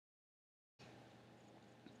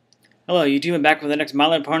Hello YouTube, I'm back with the next My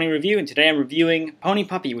Little Pony review, and today I'm reviewing Pony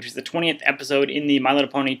Puppy, which is the 20th episode in the My Little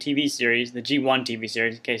Pony TV series, the G1 TV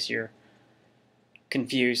series, in case you're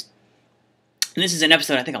confused. And this is an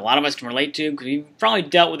episode I think a lot of us can relate to, because we've probably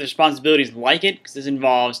dealt with responsibilities like it, because this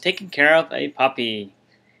involves taking care of a puppy.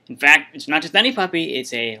 In fact, it's not just any puppy,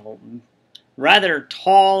 it's a rather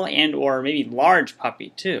tall and or maybe large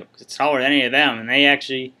puppy too, because it's taller than any of them, and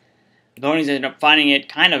the ponies end up finding it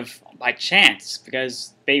kind of by chance,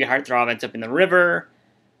 because Baby Heartthrob ends up in the river.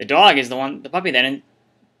 The dog is the puppy that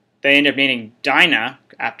they end up naming Dinah,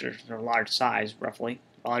 after her large size, roughly.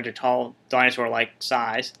 Larger, tall, dinosaur-like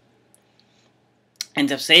size.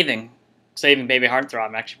 Ends up saving Baby Heartthrob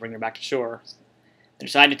and actually bringing her back to shore. They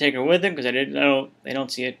decide to take her with them, because they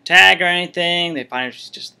don't see a tag or anything. They find she's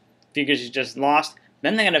just lost.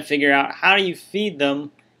 Then they gotta figure out, how do you feed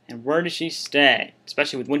them, and where does she stay?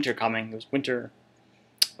 Especially with winter coming. Winter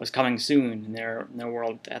was coming soon in their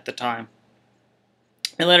world at the time.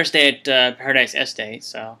 They let her stay at Paradise Estate,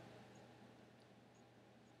 so.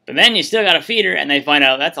 But then you still gotta feed her, and they find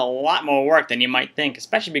out that's a lot more work than you might think,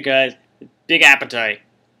 especially because big appetite.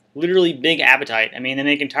 Literally big appetite. I mean, they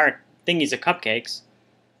make entire thingies of cupcakes,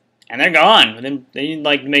 and they're gone. And then they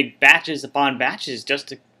like make batches upon batches just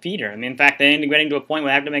to feed her. I mean, in fact, they end up getting to a point where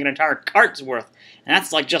they have to make an entire cart's worth, and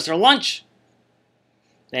that's like just her lunch.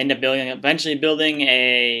 They end up eventually building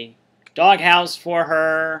a doghouse for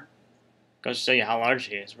her. Goes to show you how large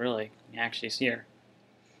she is, really. You can actually see her.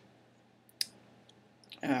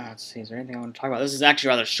 Let's see, is there anything I want to talk about? This is actually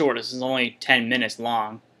rather short. This is only 10 minutes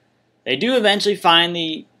long. They do eventually find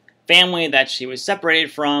the family that she was separated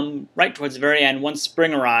from right towards the very end once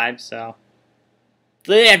spring arrives, so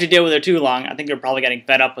they didn't have to deal with her too long. I think they're probably getting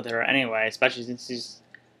fed up with her anyway, especially since she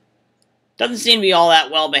doesn't seem to be all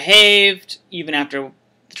that well behaved, even after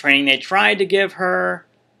the training they tried to give her.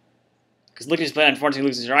 Because Lickety Split unfortunately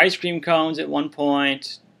loses her ice cream cones at one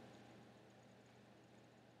point.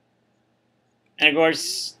 And of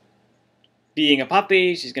course, being a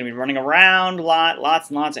puppy, she's going to be running around a lot, lots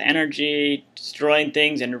and lots of energy, destroying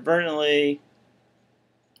things inadvertently.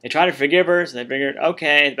 They try to forgive her, so they figured,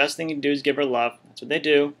 okay, the best thing you can do is give her love. That's what they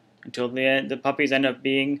do, until the puppies end up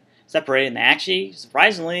being separated. And they actually,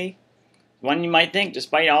 surprisingly, one you might think,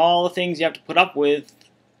 despite all the things you have to put up with,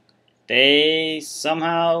 they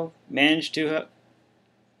somehow managed to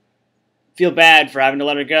feel bad for having to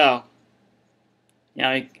let her go. You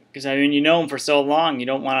know, because I mean, you know them for so long, you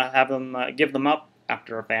don't want to have them give them up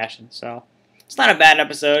after a fashion. So it's not a bad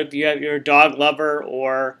episode. If you're a dog lover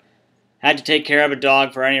or had to take care of a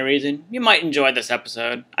dog for any reason, you might enjoy this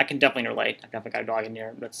episode. I can definitely relate. I've definitely got a dog in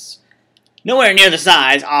here that's nowhere near the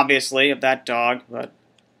size, obviously, of that dog, but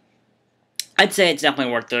I'd say it's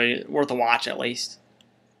definitely worth a watch at least.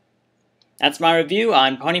 That's my review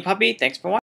on Pony Puppy. Thanks for watching.